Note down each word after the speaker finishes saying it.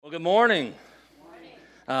Well, good morning.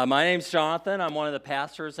 My name's Jonathan. I'm one of the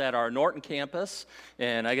pastors at our Norton campus,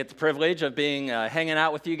 and I get the privilege of being hanging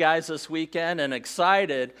out with you guys this weekend and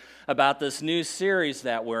excited about this new series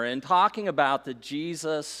that we're in, talking about the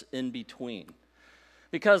Jesus in between.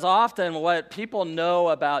 Because often what people know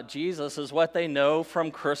about Jesus is what they know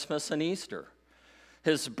from Christmas and Easter.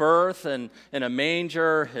 His birth in a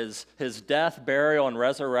manger, his death, burial, and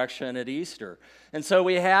resurrection at Easter. And so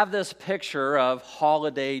we have this picture of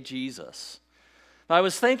holiday Jesus. I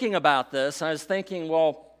was thinking about this, and I was thinking,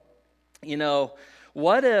 well,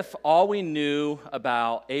 what if all we knew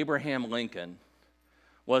about Abraham Lincoln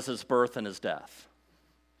was his birth and his death?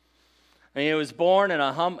 I mean, he was born in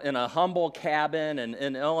a humble cabin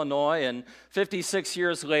in Illinois, and 56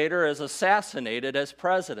 years later is assassinated as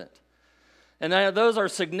president. And those are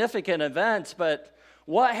significant events, but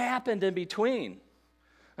what happened in between?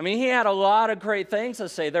 I mean, he had a lot of great things to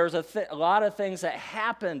say. There was a lot of things that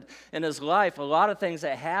happened in his life, a lot of things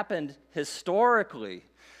that happened historically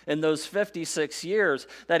in those 56 years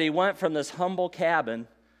that he went from this humble cabin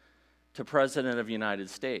to president of the United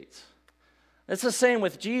States. It's the same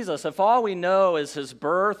with Jesus. If all we know is his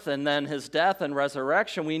birth and then his death and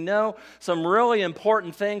resurrection, we know some really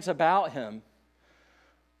important things about him.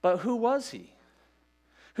 But who was he?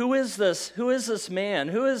 Who is this? Who is this man?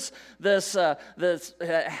 Who is this?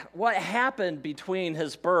 What happened between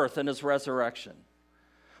his birth and his resurrection?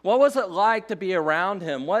 What was it like to be around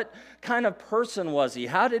him? What kind of person was he?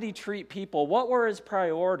 How did he treat people? What were his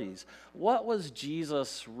priorities? What was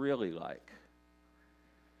Jesus really like?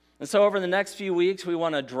 And so over the next few weeks, we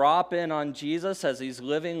want to drop in on Jesus as he's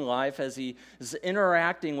living life, as he is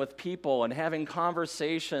interacting with people and having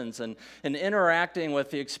conversations and interacting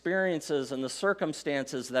with the experiences and the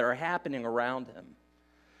circumstances that are happening around him.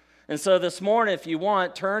 And so this morning, if you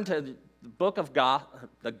want, turn to the book of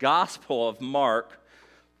the Gospel of Mark.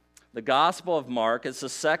 The Gospel of Mark is the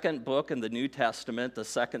second book in the New Testament, the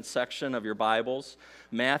second section of your Bibles.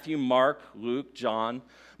 Matthew, Mark, Luke, John.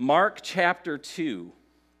 Mark chapter 2.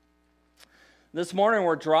 This morning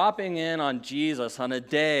we're dropping in on Jesus on a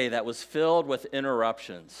day that was filled with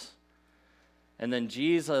interruptions. And then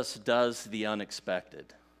Jesus does the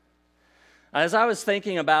unexpected. As I was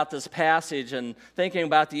thinking about this passage and thinking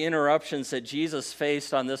about the interruptions that Jesus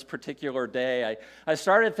faced on this particular day, I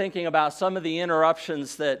started thinking about some of the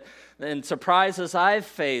interruptions and surprises I've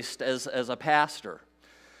faced as a pastor.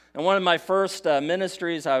 In one of my first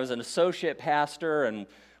ministries, I was an associate pastor, and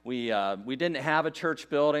we didn't have a church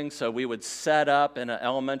building, so we would set up in an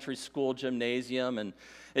elementary school gymnasium, and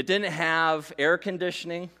it didn't have air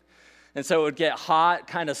conditioning, and so it would get hot,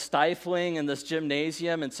 kind of stifling in this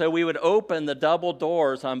gymnasium, and so we would open the double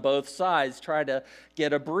doors on both sides, try to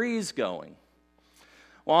get a breeze going.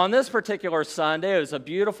 Well, on this particular Sunday, it was a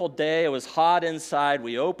beautiful day. It was hot inside.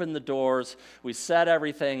 We opened the doors. We set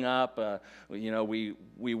everything up. We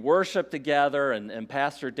worshiped together, and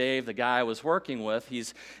Pastor Dave, the guy I was working with,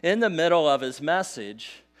 he's in the middle of his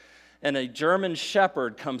message, and a German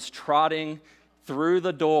shepherd comes trotting through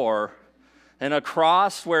the door, and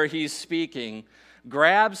across where he's speaking,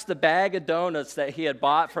 grabs the bag of donuts that he had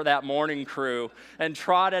bought for that morning crew and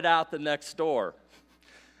trotted out the next door,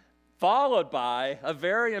 followed by a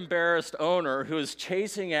very embarrassed owner who is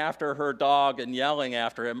chasing after her dog and yelling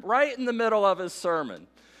after him right in the middle of his sermon.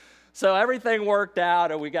 So everything worked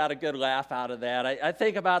out, and we got a good laugh out of that. I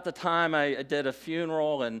think about the time I did a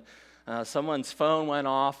funeral, and someone's phone went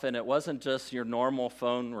off, and it wasn't just your normal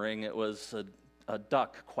phone ring. It was a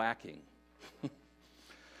duck quacking.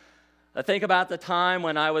 I think about the time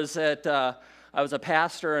when I was a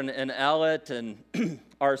pastor in Ellett, and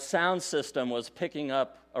our sound system was picking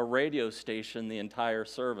up a radio station the entire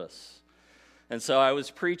service. And so I was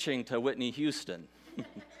preaching to Whitney Houston.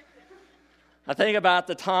 I think about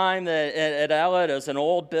the time that at Ellett, it was an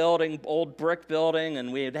old building, old brick building,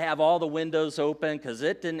 and we'd have all the windows open because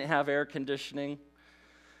it didn't have air conditioning.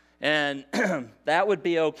 And that would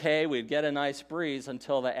be okay. We'd get a nice breeze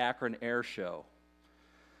until the Akron Air Show.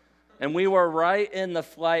 And we were right in the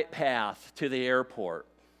flight path to the airport.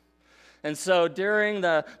 And so during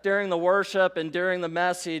the worship and during the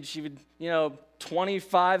message,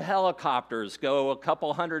 25 helicopters go a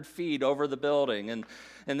couple hundred feet over the building.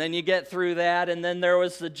 And then you get through that, and then there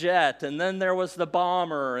was the jet, and then there was the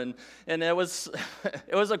bomber, and it was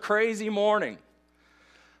it was a crazy morning.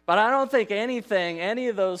 But I don't think any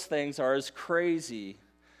of those things are as crazy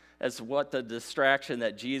as what the distraction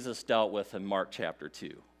that Jesus dealt with in Mark chapter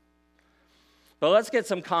 2. But let's get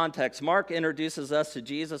some context. Mark introduces us to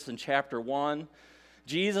Jesus in chapter 1.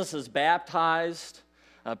 Jesus is baptized.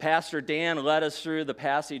 Pastor Dan led us through the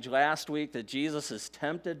passage last week that Jesus is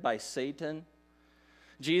tempted by Satan.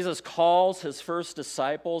 Jesus calls his first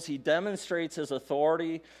disciples. He demonstrates his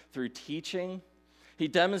authority through teaching. He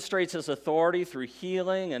demonstrates his authority through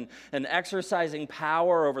healing and exercising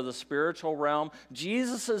power over the spiritual realm.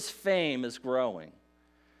 Jesus' fame is growing.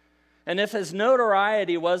 And if his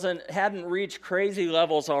notoriety hadn't reached crazy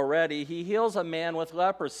levels already, he heals a man with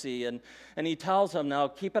leprosy and he tells him, now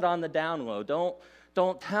keep it on the down low.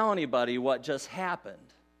 Don't tell anybody what just happened.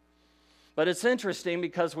 But it's interesting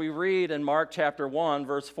because we read in Mark chapter 1,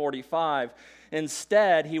 verse 45,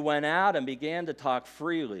 instead he went out and began to talk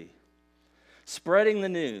freely, spreading the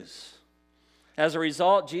news. As a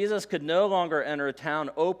result, Jesus could no longer enter a town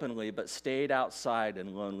openly, but stayed outside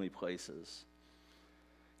in lonely places.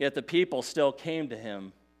 Yet the people still came to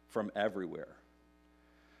him from everywhere.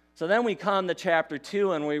 So then we come to chapter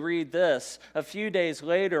 2 and we read this. A few days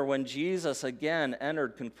later, when Jesus again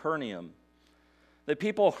entered Capernaum, the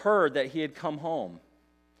people heard that he had come home.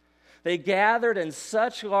 They gathered in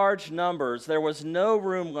such large numbers, there was no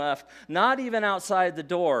room left, not even outside the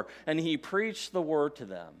door, and he preached the word to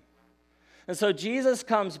them. And so Jesus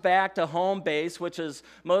comes back to home base, which is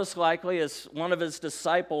most likely is one of his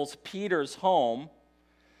disciples, Peter's home.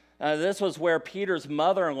 This was where Peter's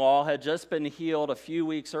mother-in-law had just been healed a few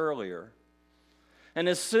weeks earlier. And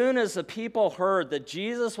as soon as the people heard that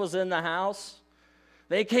Jesus was in the house,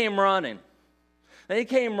 they came running. They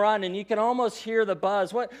came running. You can almost hear the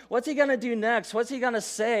buzz. What's he going to do next? What's he going to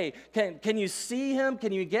say? Can you see him?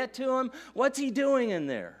 Can you get to him? What's he doing in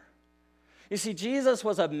there? You see, Jesus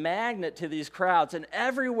was a magnet to these crowds, and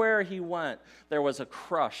everywhere he went, there was a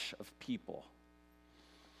crush of people.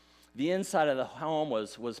 The inside of the home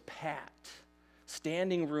was packed,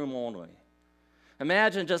 standing room only.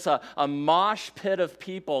 Imagine just a mosh pit of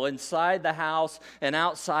people inside the house and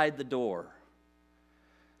outside the door.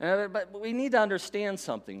 But we need to understand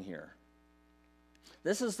something here.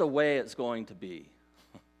 This is the way it's going to be.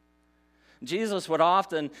 Jesus would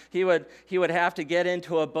often, he would have to get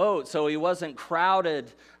into a boat so he wasn't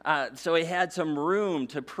crowded, so he had some room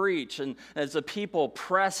to preach, and as the people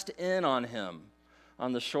pressed in on him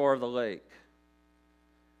on the shore of the lake.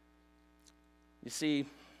 You see,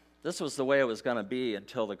 this was the way it was going to be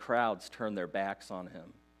until the crowds turned their backs on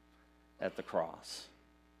him at the cross.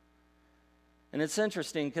 And it's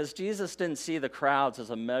interesting because Jesus didn't see the crowds as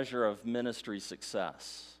a measure of ministry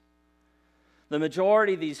success. The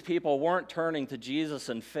majority of these people weren't turning to Jesus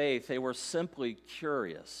in faith. They were simply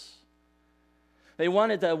curious. They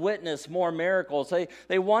wanted to witness more miracles.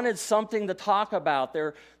 They wanted something to talk about.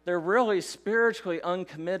 They're really spiritually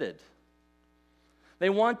uncommitted. They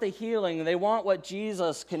want the healing. They want what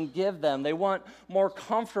Jesus can give them. They want more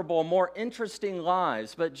comfortable, more interesting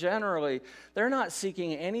lives. But generally, they're not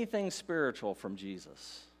seeking anything spiritual from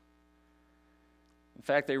Jesus. In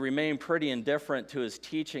fact, they remain pretty indifferent to his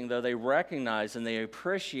teaching, though they recognize and they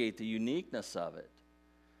appreciate the uniqueness of it.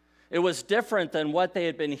 It was different than what they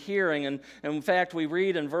had been hearing. And in fact, we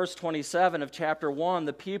read in verse 27 of chapter 1,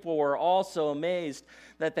 the people were also amazed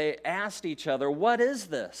that they asked each other, "What is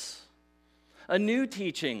this? A new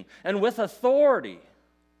teaching and with authority."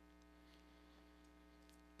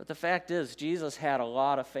 But the fact is, Jesus had a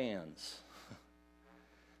lot of fans.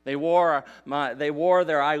 They wore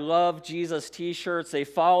their "I Love Jesus" t-shirts. They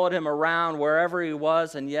followed him around wherever he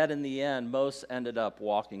was, and yet in the end, most ended up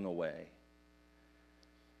walking away.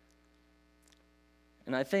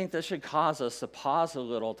 And I think this should cause us to pause a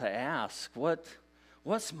little to ask,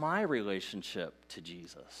 what's my relationship to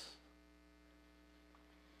Jesus?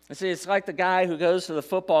 You see, it's like the guy who goes to the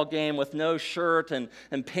football game with no shirt and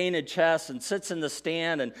painted chest and sits in the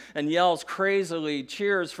stand and yells crazily,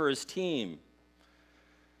 cheers for his team.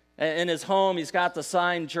 In his home, he's got the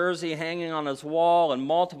signed jersey hanging on his wall and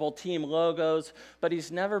multiple team logos, but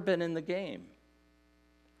he's never been in the game.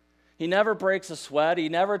 He never breaks a sweat. He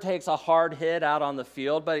never takes a hard hit out on the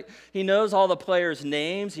field, but he knows all the players'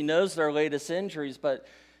 names. He knows their latest injuries, but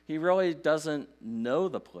he really doesn't know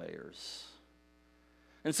the players.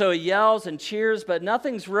 And so he yells and cheers, but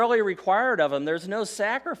nothing's really required of him. There's no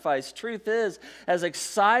sacrifice. Truth is, as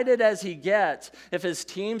excited as he gets, if his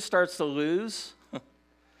team starts to lose,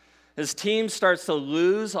 his team starts to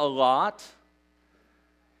lose a lot,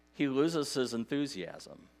 he loses his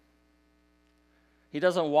enthusiasm. He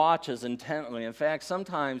doesn't watch as intently. In fact,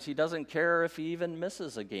 sometimes he doesn't care if he even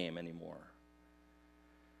misses a game anymore.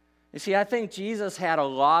 You see, I think Jesus had a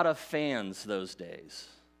lot of fans those days.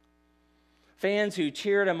 Fans who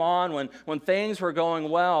cheered him on when things were going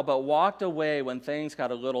well, but walked away when things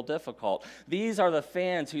got a little difficult. These are the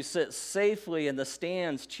fans who sit safely in the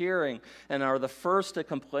stands cheering and are the first to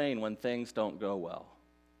complain when things don't go well.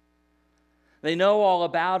 They know all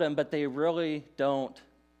about him, but they really don't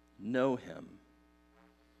know him.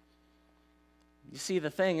 You see, the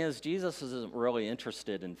thing is, Jesus isn't really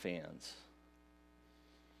interested in fans.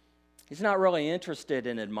 He's not really interested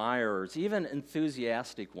in admirers, even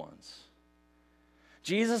enthusiastic ones.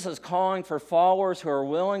 Jesus is calling for followers who are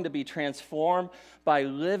willing to be transformed by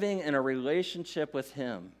living in a relationship with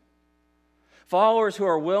Him. Followers who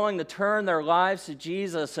are willing to turn their lives to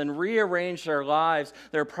Jesus and rearrange their lives,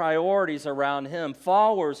 their priorities around Him.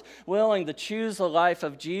 Followers willing to choose the life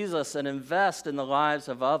of Jesus and invest in the lives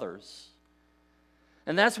of others.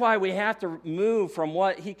 And that's why we have to move from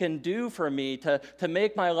what He can do for me to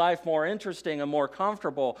make my life more interesting and more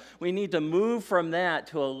comfortable. We need to move from that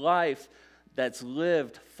to a life that's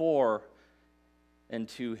lived for and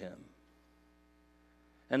to Him.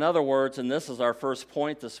 In other words, and this is our first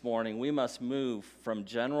point this morning, we must move from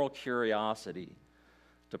general curiosity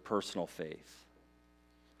to personal faith.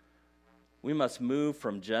 We must move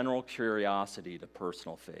from general curiosity to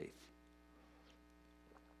personal faith.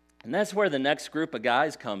 And that's where the next group of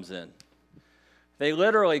guys comes in. They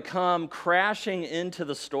literally come crashing into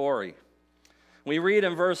the story. We read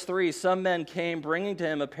in verse 3, some men came bringing to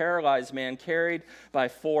Him a paralyzed man carried by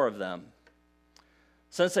 4 of them.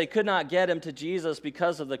 Since they could not get Him to Jesus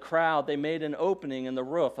because of the crowd, they made an opening in the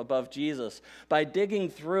roof above Jesus by digging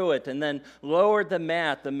through it and then lowered the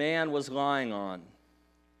mat the man was lying on.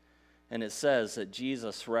 And it says that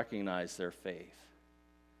Jesus recognized their faith.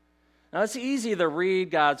 Now, it's easy to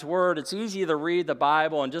read God's Word. It's easy to read the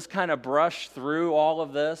Bible and just kind of brush through all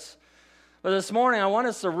of this. But this morning, I want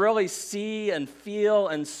us to really see and feel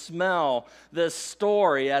and smell this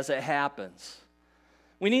story as it happens.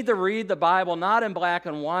 We need to read the Bible not in black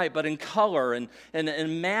and white, but in color, and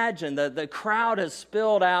imagine that the crowd has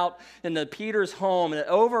spilled out into Peter's home and it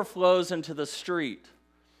overflows into the street.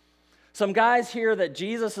 Some guys hear that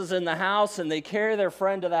Jesus is in the house, and they carry their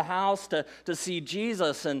friend to the house to see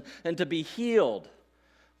Jesus and to be healed.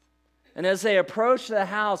 And as they approach the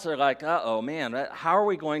house, they're like, uh-oh, man, how are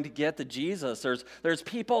we going to get to Jesus? There's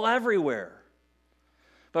people everywhere.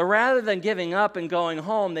 But rather than giving up and going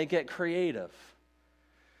home, they get creative.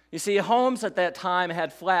 You see, homes at that time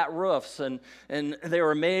had flat roofs, and they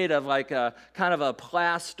were made of like a kind of a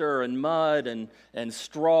plaster and mud and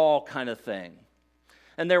straw kind of thing.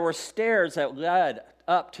 And there were stairs that led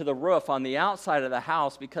up to the roof on the outside of the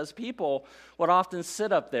house because people would often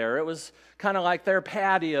sit up there. It was kind of like their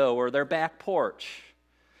patio or their back porch.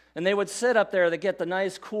 And they would sit up there to get the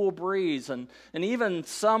nice cool breeze, and even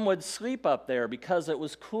some would sleep up there because it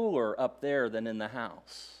was cooler up there than in the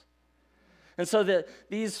house. And so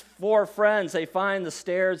these 4 friends, they find the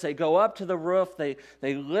stairs, they go up to the roof, they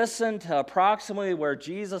listen to approximately where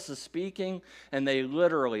Jesus is speaking, and they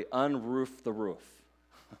literally unroof the roof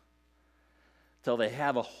till they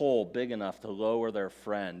have a hole big enough to lower their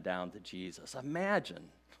friend down to Jesus. Imagine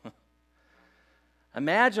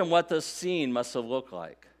what this scene must have looked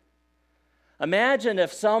like. Imagine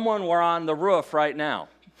if someone were on the roof right now.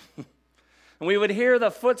 And we would hear the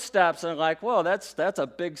footsteps and like, whoa, that's a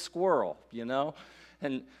big squirrel, you know?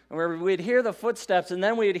 And we'd hear the footsteps, and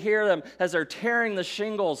then we'd hear them as they're tearing the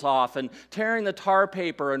shingles off and tearing the tar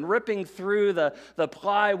paper and ripping through the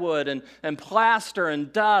plywood and plaster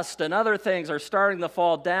and dust and other things are starting to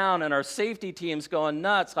fall down, and our safety team's going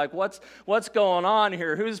nuts, like what's going on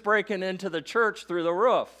here? Who's breaking into the church through the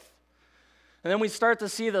roof? And then we start to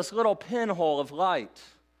see this little pinhole of light.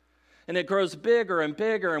 And it grows bigger and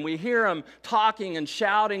bigger, and we hear them talking and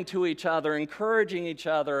shouting to each other, encouraging each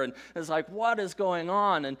other, and it's like, what is going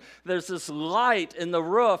on? And there's this light in the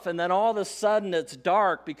roof, and then all of a sudden it's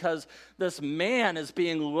dark because this man is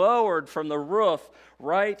being lowered from the roof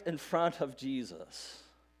right in front of Jesus.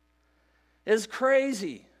 It's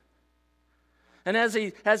crazy. And as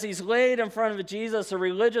he's laid in front of Jesus, the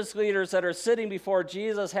religious leaders that are sitting before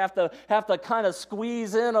Jesus have to kind of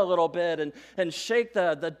squeeze in a little bit and shake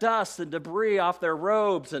the dust and debris off their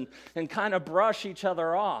robes and kind of brush each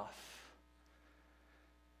other off.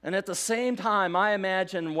 And at the same time, I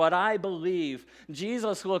imagine what I believe,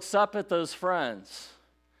 Jesus looks up at those friends,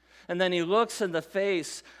 and then he looks in the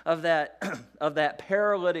face of that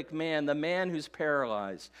paralytic man, the man who's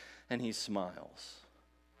paralyzed, and he smiles.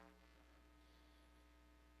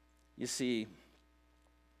 You see,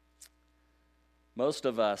 most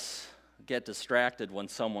of us get distracted when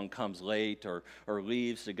someone comes late or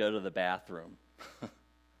leaves to go to the bathroom.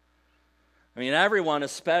 I mean, everyone,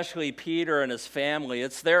 especially Peter and his family,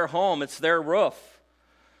 it's their home, it's their roof.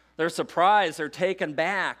 They're surprised, they're taken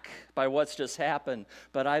back by what's just happened.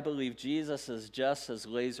 But I believe Jesus is just as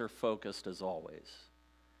laser focused as always,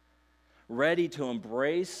 ready to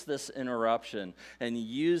embrace this interruption and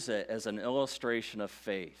use it as an illustration of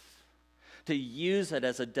faith. to use it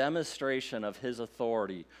as a demonstration of his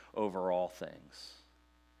authority over all things.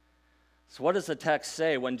 So what does the text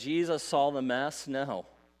say? When Jesus saw the mess? No.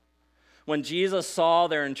 When Jesus saw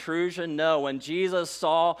their intrusion? No. When Jesus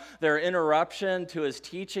saw their interruption to his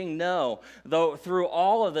teaching? No. Though through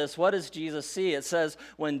all of this, what does Jesus see? It says,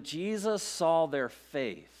 when Jesus saw their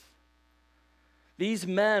faith. These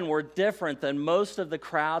men were different than most of the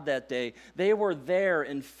crowd that day. They were there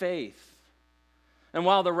in faith. And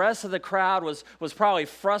while the rest of the crowd was probably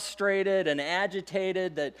frustrated and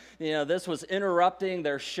agitated that this was interrupting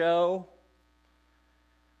their show,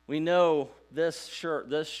 we know this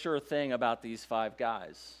sure thing about these 5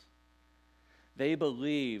 guys. They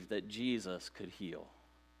believed that Jesus could heal.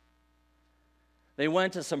 They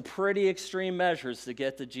went to some pretty extreme measures to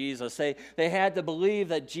get to Jesus. They had to believe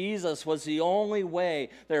that Jesus was the only way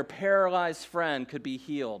their paralyzed friend could be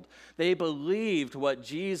healed. They believed what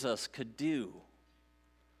Jesus could do.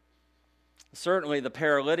 Certainly the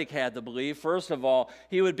paralytic had to believe. First of all,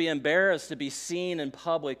 he would be embarrassed to be seen in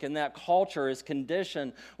public. In that culture, his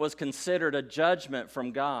condition was considered a judgment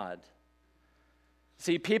from God.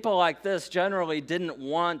 See, people like this generally didn't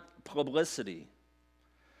want publicity.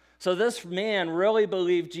 So this man really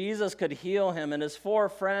believed Jesus could heal him, and his 4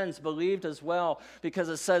 friends believed as well, because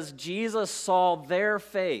it says Jesus saw their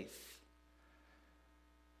faith.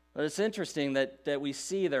 But it's interesting that we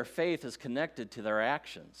see their faith is connected to their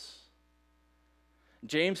actions.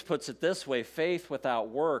 James puts it this way: faith without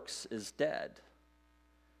works is dead.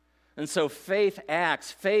 And so faith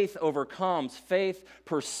acts, faith overcomes, faith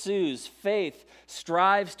pursues, faith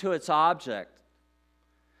strives to its object.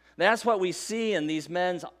 That's what we see in these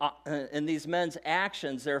men's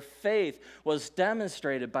actions. Their faith was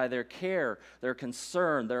demonstrated by their care, their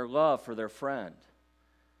concern, their love for their friend.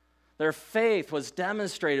 Their faith was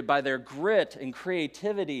demonstrated by their grit and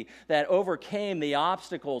creativity that overcame the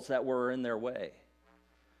obstacles that were in their way.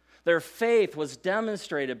 Their faith was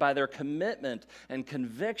demonstrated by their commitment and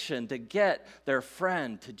conviction to get their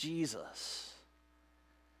friend to Jesus.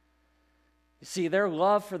 You see, their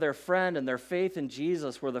love for their friend and their faith in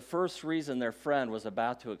Jesus were the first reason their friend was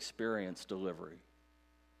about to experience delivery.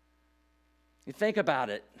 You think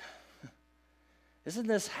about it. Isn't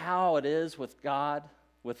this how it is with God,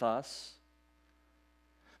 with us?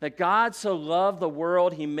 That God so loved the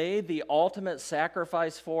world, he made the ultimate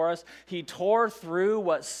sacrifice for us. He tore through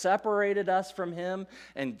what separated us from him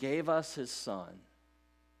and gave us his Son,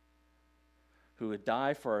 who would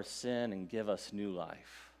die for our sin and give us new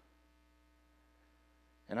life.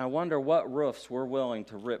 And I wonder what roofs we're willing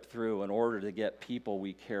to rip through in order to get people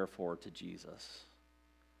we care for to Jesus.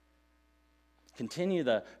 Continue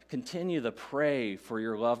to pray for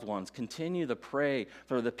your loved ones. Continue to pray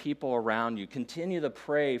for the people around you. Continue to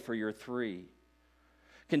pray for your 3.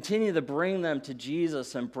 Continue to bring them to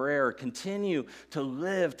Jesus in prayer. Continue to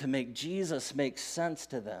live to make Jesus make sense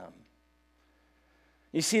to them.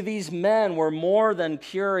 You see, these men were more than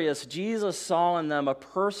curious. Jesus saw in them a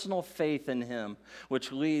personal faith in him,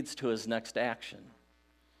 which leads to his next action.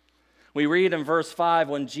 We read in verse 5,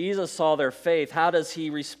 when Jesus saw their faith, how does he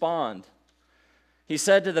respond? He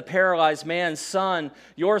said to the paralyzed man, "Son,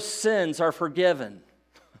 your sins are forgiven."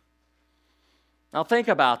 Now think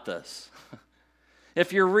about this.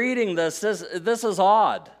 If you're reading this is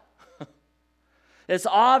odd. It's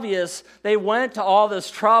obvious they went to all this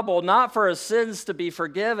trouble not for his sins to be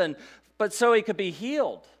forgiven, but so he could be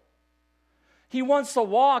healed. He wants to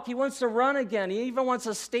walk. He wants to run again. He even wants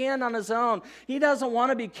to stand on his own. He doesn't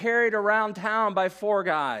want to be carried around town by 4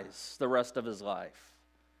 guys the rest of his life.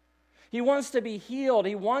 He wants to be healed.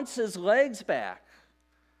 He wants his legs back.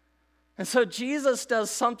 And so Jesus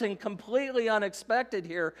does something completely unexpected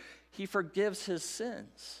here. He forgives his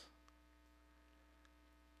sins.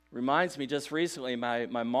 Reminds me, just recently, my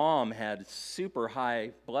mom had super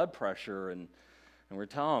high blood pressure, and we're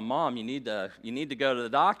telling Mom, you need to go to the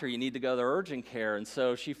doctor, you need to go to urgent care. And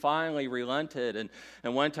so she finally relented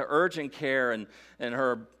and went to urgent care, and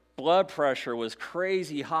her blood pressure was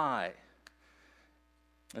crazy high.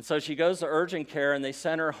 And so she goes to urgent care, and they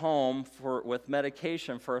send her home with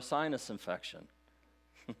medication for a sinus infection.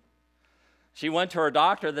 She went to her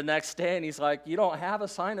doctor the next day, and he's like, "You don't have a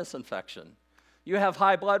sinus infection. You have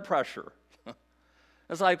high blood pressure."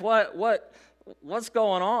 It's like, what's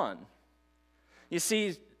going on? You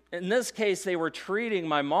see, in this case, they were treating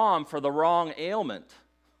my mom for the wrong ailment.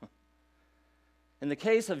 In the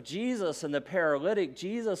case of Jesus and the paralytic,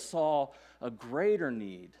 Jesus saw a greater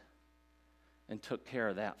need and took care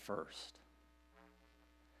of that first.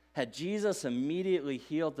 Had Jesus immediately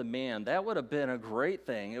healed the man, that would have been a great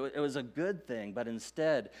thing. It was a good thing, but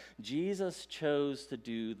instead, Jesus chose to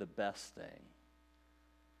do the best thing.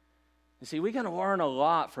 You see, we can learn a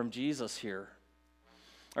lot from Jesus here.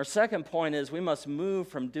 Our second point is we must move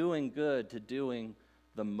from doing good to doing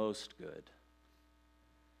the most good.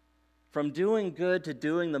 From doing good to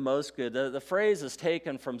doing the most good. The phrase is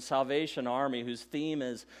taken from Salvation Army, whose theme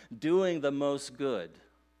is doing the most good.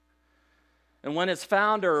 And when its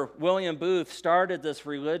founder, William Booth, started this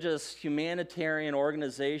religious humanitarian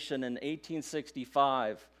organization in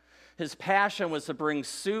 1865, his passion was to bring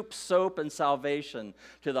soup, soap, and salvation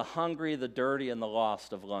to the hungry, the dirty, and the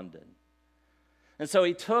lost of London. And so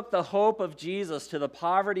he took the hope of Jesus to the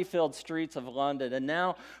poverty-filled streets of London. And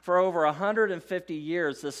now, for over 150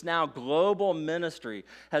 years, this now global ministry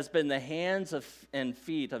has been the hands and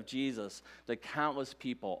feet of Jesus to countless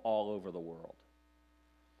people all over the world.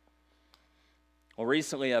 Well,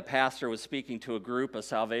 recently a pastor was speaking to a group of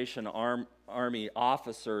Salvation Army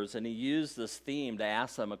officers, and he used this theme to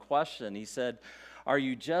ask them a question. He said, "Are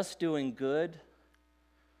you just doing good,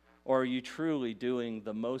 or are you truly doing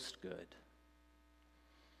the most good?"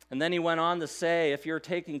 And then he went on to say, if you're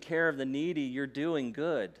taking care of the needy, you're doing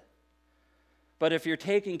good. But if you're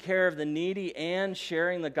taking care of the needy and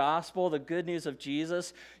sharing the gospel, the good news of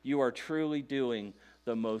Jesus, you are truly doing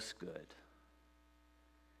the most good.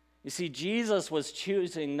 You see, Jesus was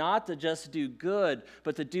choosing not to just do good,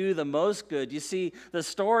 but to do the most good. You see, the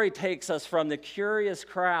story takes us from the curious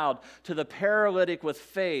crowd to the paralytic with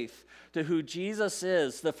faith to who Jesus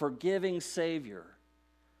is, the forgiving Savior.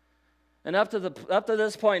 And up to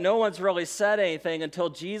this point, no one's really said anything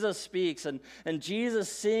until Jesus speaks. And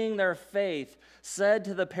Jesus, seeing their faith, said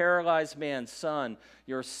to the paralyzed man, "Son,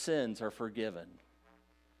 your sins are forgiven."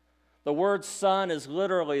 The word son is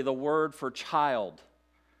literally the word for child.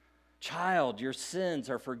 Child, your sins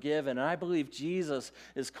are forgiven. And I believe Jesus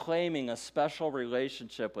is claiming a special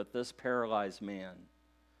relationship with this paralyzed man.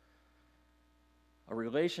 A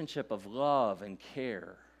relationship of love and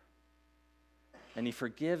care. And he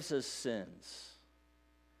forgives his sins.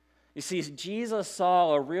 You see, Jesus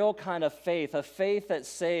saw a real kind of faith, a faith that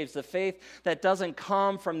saves, a faith that doesn't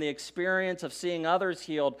come from the experience of seeing others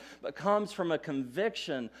healed, but comes from a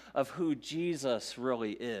conviction of who Jesus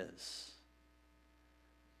really is.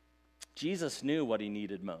 Jesus knew what he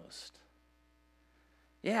needed most.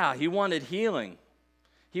 Yeah, he wanted healing.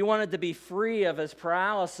 He wanted to be free of his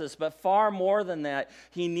paralysis, but far more than that,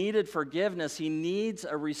 he needed forgiveness. He needs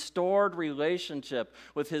a restored relationship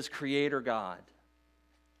with his Creator God.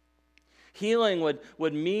 Healing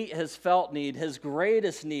would meet his felt need. His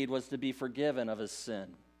greatest need was to be forgiven of his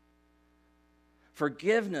sin.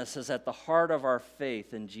 Forgiveness is at the heart of our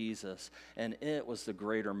faith in Jesus, and it was the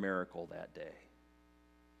greater miracle that day.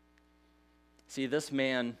 See, this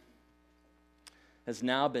man has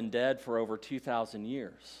now been dead for over 2,000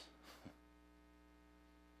 years.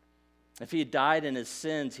 If he had died in his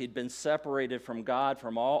sins, he'd been separated from God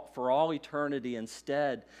for all eternity.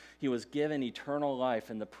 Instead, he was given eternal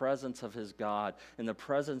life in the presence of his God, in the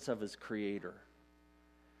presence of his Creator.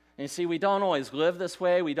 And you see, we don't always live this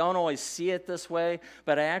way, we don't always see it this way,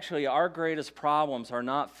 but actually our greatest problems are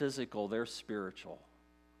not physical, they're spiritual.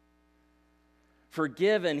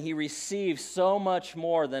 Forgiven, he receives so much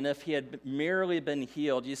more than if he had merely been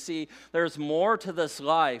healed. You see, there's more to this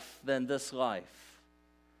life than this life.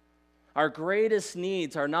 Our greatest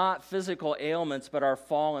needs are not physical ailments, but our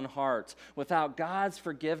fallen hearts. Without God's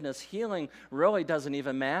forgiveness, healing really doesn't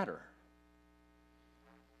even matter.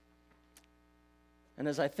 And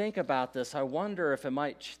as I think about this, I wonder if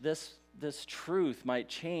this truth might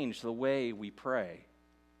change the way we pray.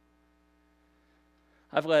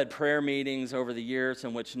 I've led prayer meetings over the years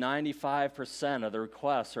in which 95% of the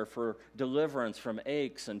requests are for deliverance from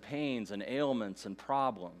aches and pains and ailments and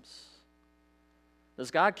problems.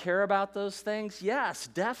 Does God care about those things? Yes,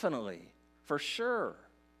 definitely, for sure.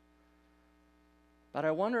 But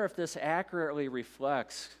I wonder if this accurately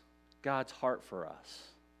reflects God's heart for us.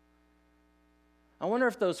 I wonder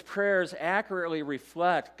if those prayers accurately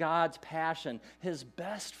reflect God's passion, His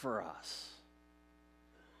best for us.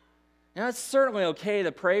 Now, it's certainly okay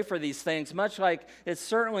to pray for these things, much like it's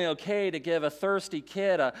certainly okay to give a thirsty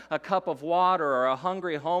kid a cup of water or a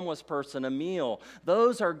hungry homeless person a meal.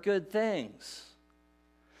 Those are good things.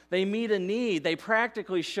 They meet a need. They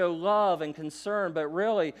practically show love and concern, but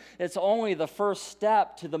really, it's only the first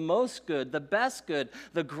step to the most good, the best good,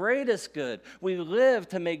 the greatest good. We live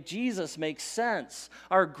to make Jesus make sense.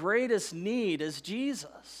 Our greatest need is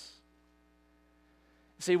Jesus.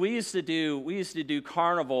 See, we used to do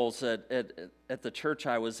carnivals at the church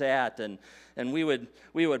I was at, and we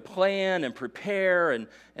would plan and prepare,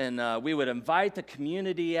 and we would invite the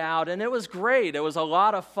community out, and it was great. It was a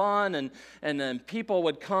lot of fun, and then people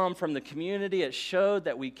would come from the community. It showed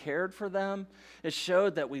that we cared for them. It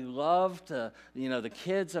showed that we loved the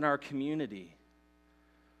kids in our community.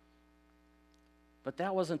 But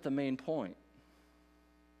that wasn't the main point.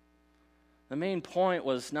 The main point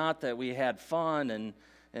was not that we had fun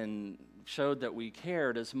and showed that we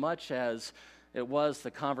cared as much as it was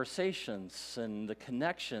the conversations and the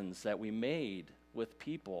connections that we made with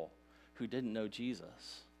people who didn't know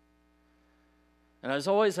Jesus. And I was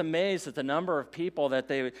always amazed at the number of people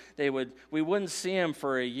that we wouldn't see them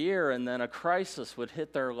for a year, and then a crisis would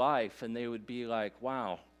hit their life, and they would be like,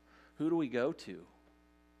 wow, who do we go to?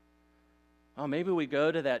 Oh, maybe we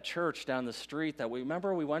go to that church down the street that we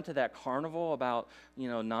went to that carnival about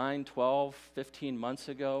 9, 12, 15 months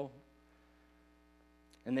ago.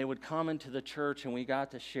 And they would come into the church, and we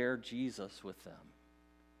got to share Jesus with them.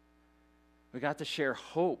 We got to share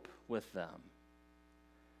hope with them.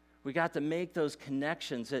 We got to make those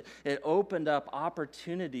connections. It opened up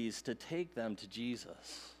opportunities to take them to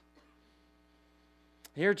Jesus.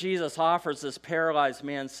 Here Jesus offers this paralyzed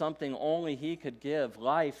man something only he could give: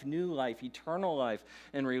 life, new life, eternal life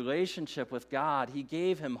in relationship with God. He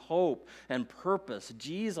gave him hope and purpose.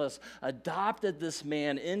 Jesus adopted this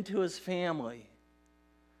man into his family.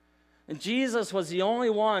 And Jesus was the only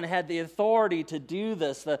one who had the authority to do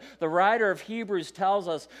this. The writer of Hebrews tells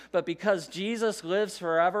us, but because Jesus lives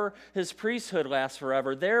forever, his priesthood lasts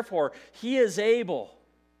forever. Therefore, he is able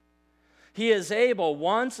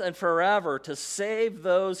once and forever to save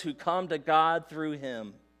those who come to God through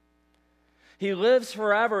him. He lives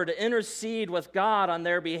forever to intercede with God on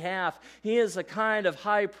their behalf. He is the kind of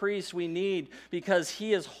high priest we need because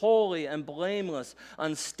he is holy and blameless,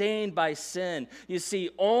 unstained by sin. You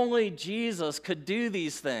see, only Jesus could do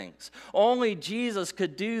these things. Only Jesus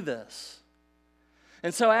could do this.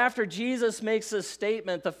 And so after Jesus makes this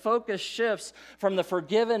statement, the focus shifts from the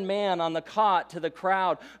forgiven man on the cot to the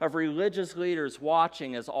crowd of religious leaders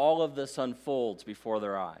watching as all of this unfolds before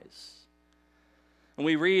their eyes. And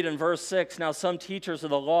we read in verse 6, now some teachers of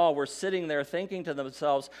the law were sitting there thinking to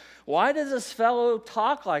themselves, why does this fellow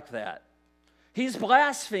talk like that? He's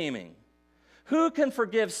blaspheming. Who can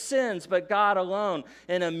forgive sins but God alone?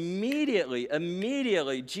 And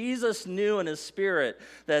immediately, Jesus knew in his spirit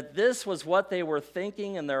that this was what they were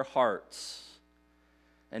thinking in their hearts.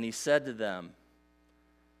 And he said to them,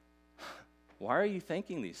 why are you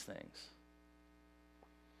thinking these things?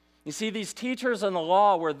 You see, these teachers in the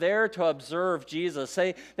law were there to observe Jesus.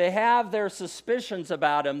 They have their suspicions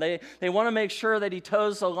about him. They want to make sure that he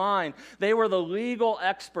toes the line. They were the legal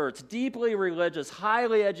experts, deeply religious,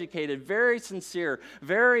 highly educated, very sincere,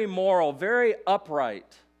 very moral, very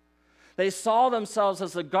upright. They saw themselves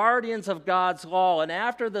as the guardians of God's law. And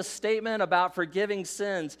after the statement about forgiving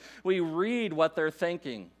sins, we read what they're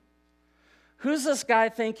thinking. Who's this guy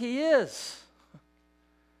think he is?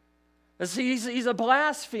 He's a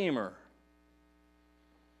blasphemer.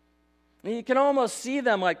 And you can almost see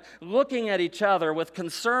them like looking at each other with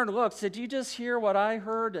concerned looks. Did you just hear what I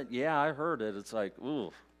heard? Yeah, I heard it. It's like,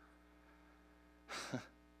 ooh.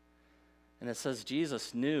 And it says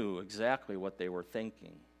Jesus knew exactly what they were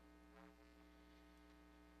thinking.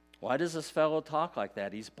 Why does this fellow talk like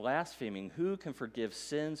that? He's blaspheming. Who can forgive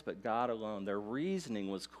sins but God alone? Their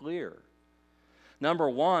reasoning was clear. Number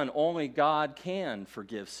one, only God can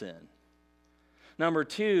forgive sin. Number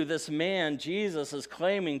two, this man, Jesus, is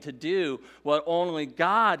claiming to do what only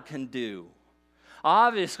God can do.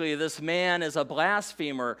 Obviously, this man is a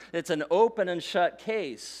blasphemer. It's an open and shut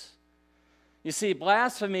case. You see,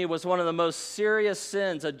 blasphemy was one of the most serious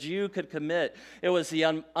sins a Jew could commit. It was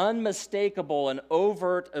the unmistakable and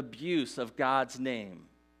overt abuse of God's name.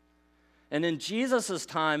 And in Jesus'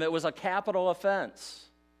 time, it was a capital offense.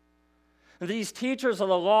 These teachers of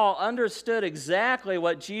the law understood exactly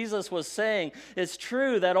what Jesus was saying. It's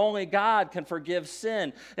true that only God can forgive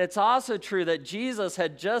sin. It's also true that Jesus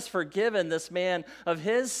had just forgiven this man of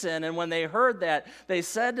his sin. And when they heard that, they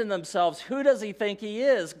said to themselves, who does he think he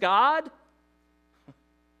is? God?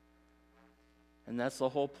 And that's the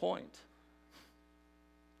whole point.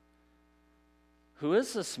 Who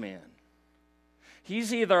is this man?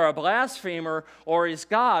 He's either a blasphemer or he's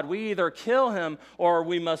God. We either kill him or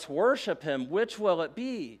we must worship him. Which will it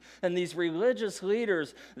be? And these religious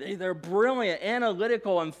leaders, they're brilliant,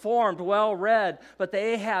 analytical, informed, well-read, but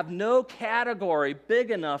they have no category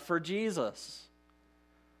big enough for Jesus.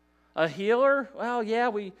 A healer? Well, yeah,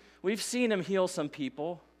 we've seen him heal some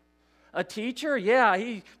people. A teacher? Yeah,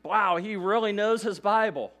 he really knows his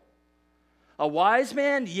Bible. A wise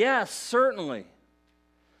man? Yes, certainly.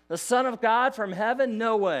 The Son of God from heaven?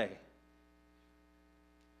 No way.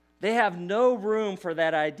 They have no room for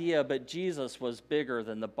that idea, but Jesus was bigger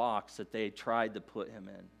than the box that they tried to put him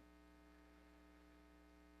in.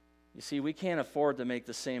 You see, we can't afford to make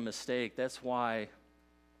the same mistake. That's why,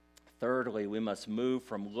 thirdly, we must move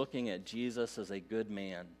from looking at Jesus as a good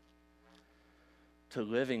man to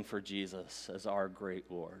living for Jesus as our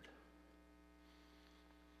great Lord.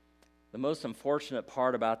 The most unfortunate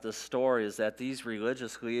part about this story is that these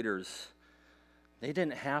religious leaders, they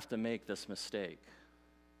didn't have to make this mistake.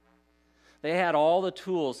 They had all the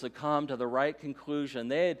tools to come to the right conclusion.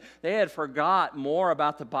 They had forgot more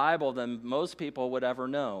about the Bible than most people would ever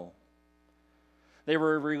know. They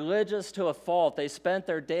were religious to a fault. They spent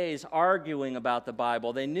their days arguing about the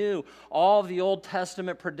Bible. They knew all the Old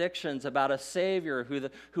Testament predictions about a Savior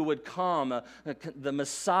who would come, the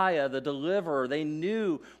Messiah, the deliverer. They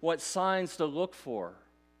knew what signs to look for.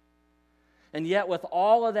 And yet, with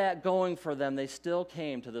all of that going for them, they still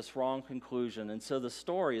came to this wrong conclusion. And so the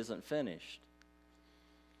story isn't finished.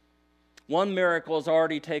 One miracle has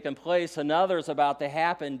already taken place. Another is about to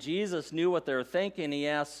happen. Jesus knew what they were thinking. He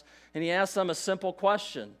asked them a simple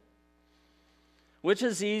question. Which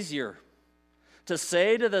is easier? To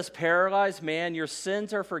say to this paralyzed man, your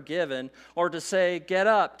sins are forgiven, or to say, get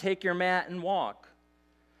up, take your mat, and walk?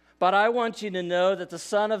 But I want you to know that the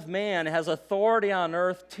Son of Man has authority on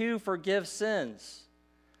earth to forgive sins.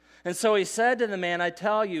 And so he said to the man, I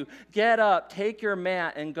tell you, get up, take your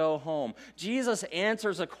mat, and go home. Jesus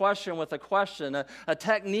answers a question with a question, a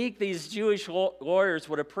technique these Jewish lawyers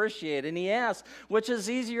would appreciate. And he asks, which is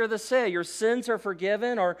easier to say, your sins are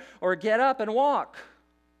forgiven, or get up and walk?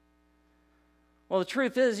 Well, the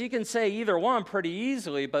truth is, you can say either one pretty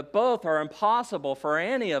easily, but both are impossible for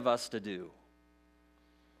any of us to do.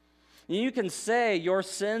 You can say your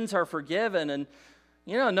sins are forgiven, and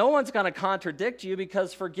no one's going to contradict you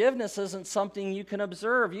because forgiveness isn't something you can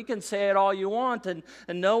observe. You can say it all you want, and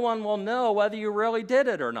no one will know whether you really did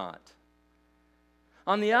it or not.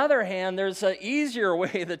 On the other hand, there's an easier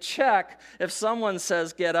way to check if someone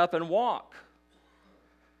says get up and walk.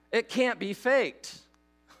 It can't be faked.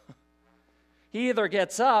 He either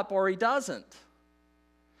gets up or he doesn't.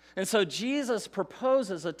 And so Jesus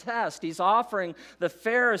proposes a test. He's offering the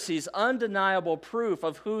Pharisees undeniable proof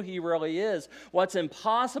of who he really is. What's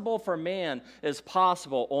impossible for man is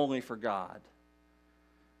possible only for God.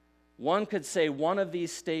 One could say one of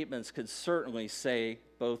these statements could certainly say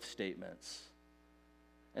both statements.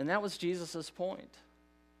 And that was Jesus' point.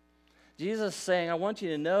 Jesus is saying, I want you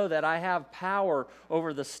to know that I have power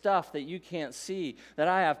over the stuff that you can't see, that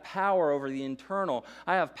I have power over the internal.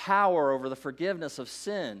 I have power over the forgiveness of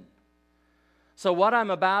sin. So what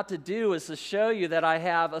I'm about to do is to show you that I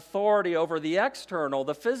have authority over the external,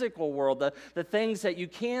 the physical world, the things that you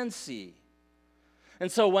can see.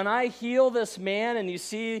 And so when I heal this man and you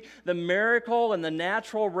see the miracle in the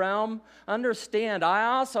natural realm, understand I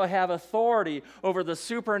also have authority over the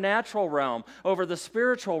supernatural realm, over the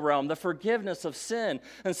spiritual realm, the forgiveness of sin.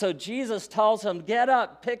 And so Jesus tells him, get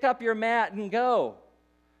up, pick up your mat and go.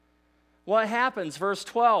 What happens? Verse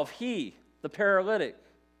 12, he, the paralytic,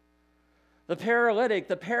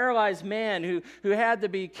 the paralyzed man who had to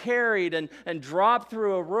be carried and dropped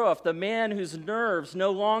through a roof, the man whose nerves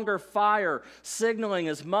no longer fire, signaling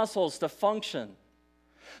his muscles to function.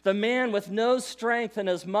 The man with no strength in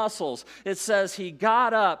his muscles, it says he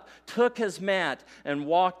got up, took his mat, and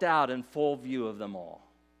walked out in full view of them all.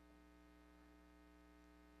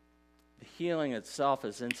 The healing itself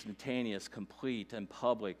is instantaneous, complete, and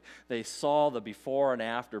public. They saw the before and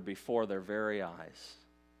after before their very eyes.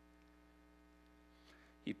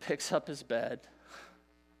 He picks up his bed,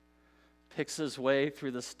 picks his way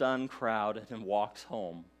through the stunned crowd, and walks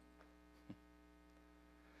home.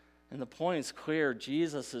 And the point is clear.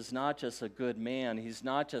 Jesus is not just a good man. He's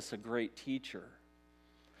not just a great teacher.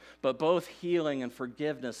 But both healing and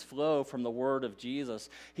forgiveness flow from the word of Jesus.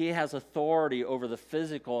 He has authority over the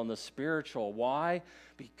physical and the spiritual. Why?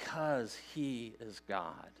 Because he is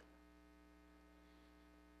God.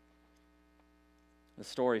 The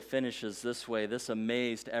story finishes this way. This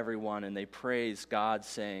amazed everyone, and they praised God,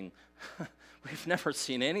 saying, we've never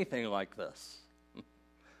seen anything like this.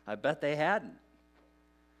 I bet they hadn't.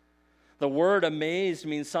 The word amazed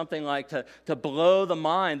means something like to blow the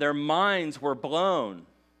mind. Their minds were blown.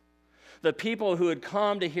 The people who had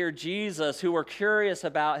come to hear Jesus, who were curious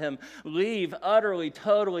about him, leave utterly,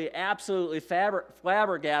 totally, absolutely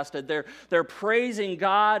flabbergasted. They're praising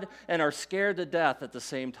God and are scared to death at the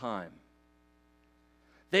same time.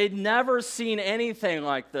 They'd never seen anything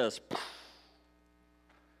like this.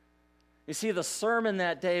 You see, the sermon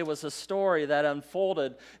that day was a story that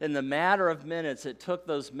unfolded in the matter of minutes it took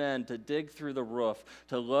those men to dig through the roof,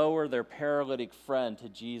 to lower their paralytic friend to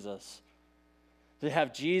Jesus, to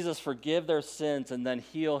have Jesus forgive their sins and then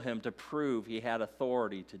heal him to prove he had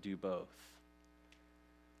authority to do both.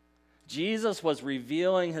 Jesus was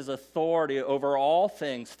revealing his authority over all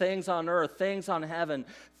things, things on earth, things on heaven,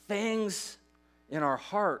 things in our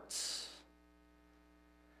hearts.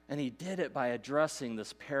 And he did it by addressing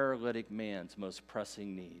this paralytic man's most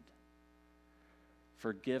pressing need: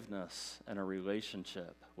 forgiveness and a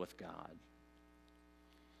relationship with God.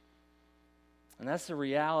 And that's the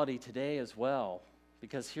reality today as well,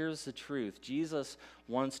 because here's the truth. Jesus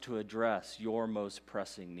wants to address your most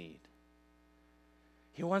pressing need.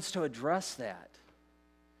 He wants to address that.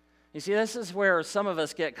 You see, this is where some of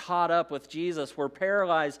us get caught up with Jesus. We're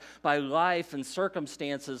paralyzed by life and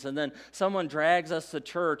circumstances, and then someone drags us to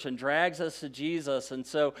church and drags us to Jesus, and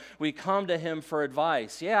so we come to him for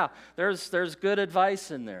advice. Yeah, there's good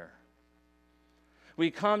advice in there. We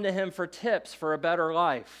come to him for tips for a better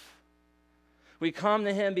life. We come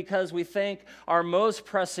to him because we think our most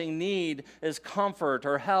pressing need is comfort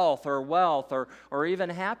or health or wealth or even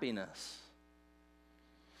happiness.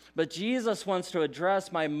 But Jesus wants to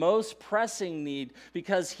address my most pressing need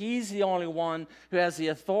because he's the only one who has the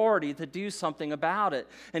authority to do something about it.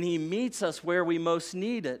 And he meets us where we most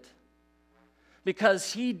need it.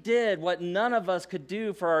 Because he did what none of us could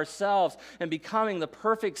do for ourselves in becoming the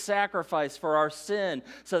perfect sacrifice for our sin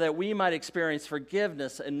so that we might experience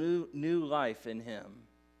forgiveness and new life in him.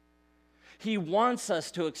 He wants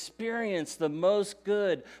us to experience the most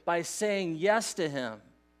good by saying yes to him,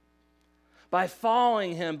 by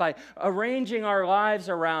following him, by arranging our lives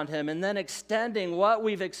around him, and then extending what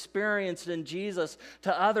we've experienced in Jesus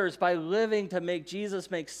to others by living to make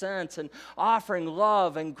Jesus make sense and offering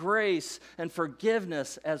love and grace and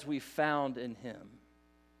forgiveness as we found in him.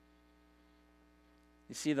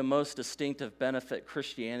 You see, the most distinctive benefit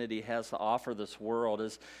Christianity has to offer this world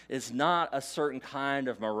is not a certain kind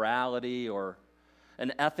of morality or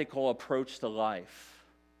an ethical approach to life.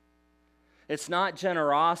 It's not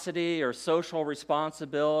generosity or social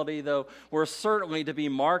responsibility, though we're certainly to be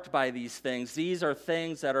marked by these things. These are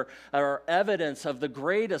things that are evidence of the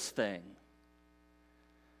greatest thing.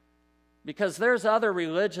 Because there's other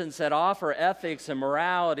religions that offer ethics and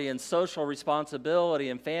morality and social responsibility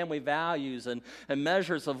and family values and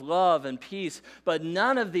measures of love and peace, but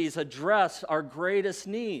none of these address our greatest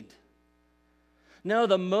need. No,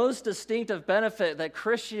 the most distinctive benefit that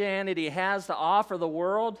Christianity has to offer the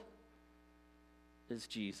world is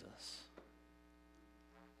Jesus.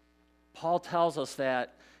 Paul tells us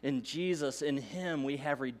that in Jesus, in him, we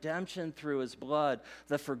have redemption through his blood,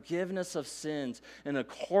 the forgiveness of sins in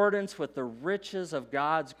accordance with the riches of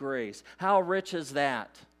God's grace. How rich is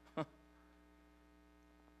that?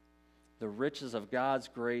 The riches of God's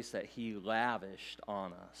grace that he lavished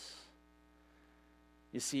on us.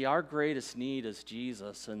 You see, our greatest need is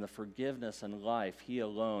Jesus, and the forgiveness and life he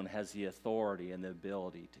alone has the authority and the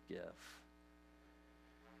ability to give.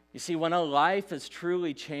 You see, when a life is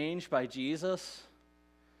truly changed by Jesus,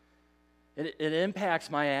 it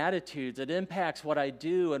impacts my attitudes. It impacts what I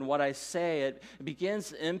do and what I say. It begins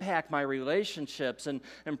to impact my relationships, and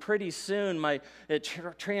pretty soon it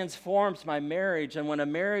transforms my marriage. And when a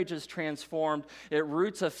marriage is transformed, it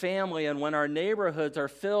roots a family. And when our neighborhoods are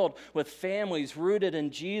filled with families rooted in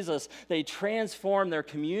Jesus, they transform their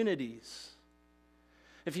communities.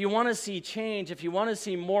 If you want to see change, if you want to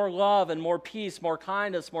see more love and more peace, more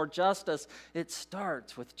kindness, more justice, it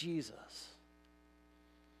starts with Jesus.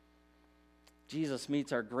 Jesus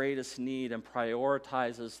meets our greatest need and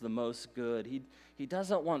prioritizes the most good. He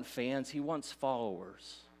doesn't want fans, he wants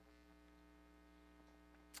followers.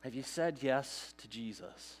 Have you said yes to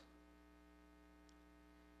Jesus?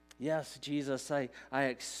 Yes, Jesus, I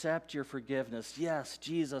accept your forgiveness. Yes,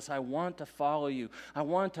 Jesus, I want to follow you. I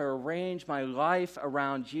want to arrange my life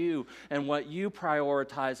around you and what you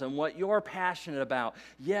prioritize and what you're passionate about.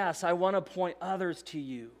 Yes, I want to point others to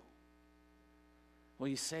you. Will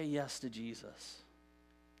you say yes to Jesus?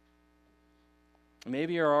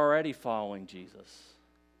 Maybe you're already following Jesus.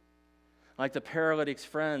 Like the paralytic's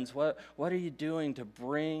friends, what are you doing to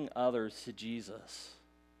bring others to Jesus?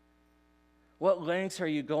 What lengths are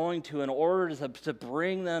you going to in order to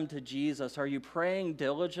bring them to Jesus? Are you praying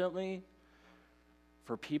diligently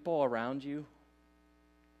for people around you?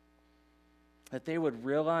 That they would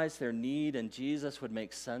realize their need and Jesus would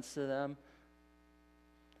make sense to them?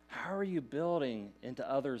 How are you building into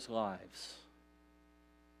others' lives?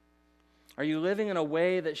 Are you living in a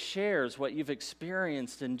way that shares what you've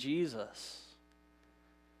experienced in Jesus?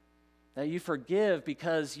 That you forgive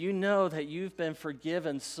because you know that you've been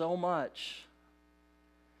forgiven so much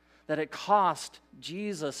that it cost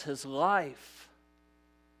Jesus his life.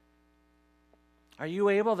 Are you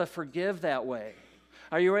able to forgive that way?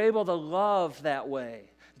 Are you able to love that way?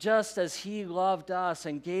 Just as he loved us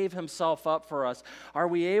and gave himself up for us, are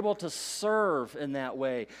we able to serve in that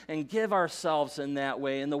way and give ourselves in that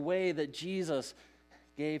way, in the way that Jesus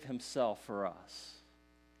gave himself for us?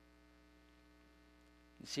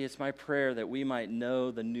 You see, it's my prayer that we might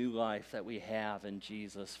know the new life that we have in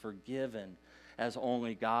Jesus, forgiven as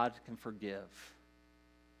only God can forgive,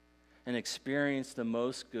 and experience the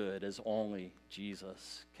most good as only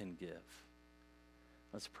Jesus can give.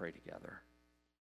 Let's pray together.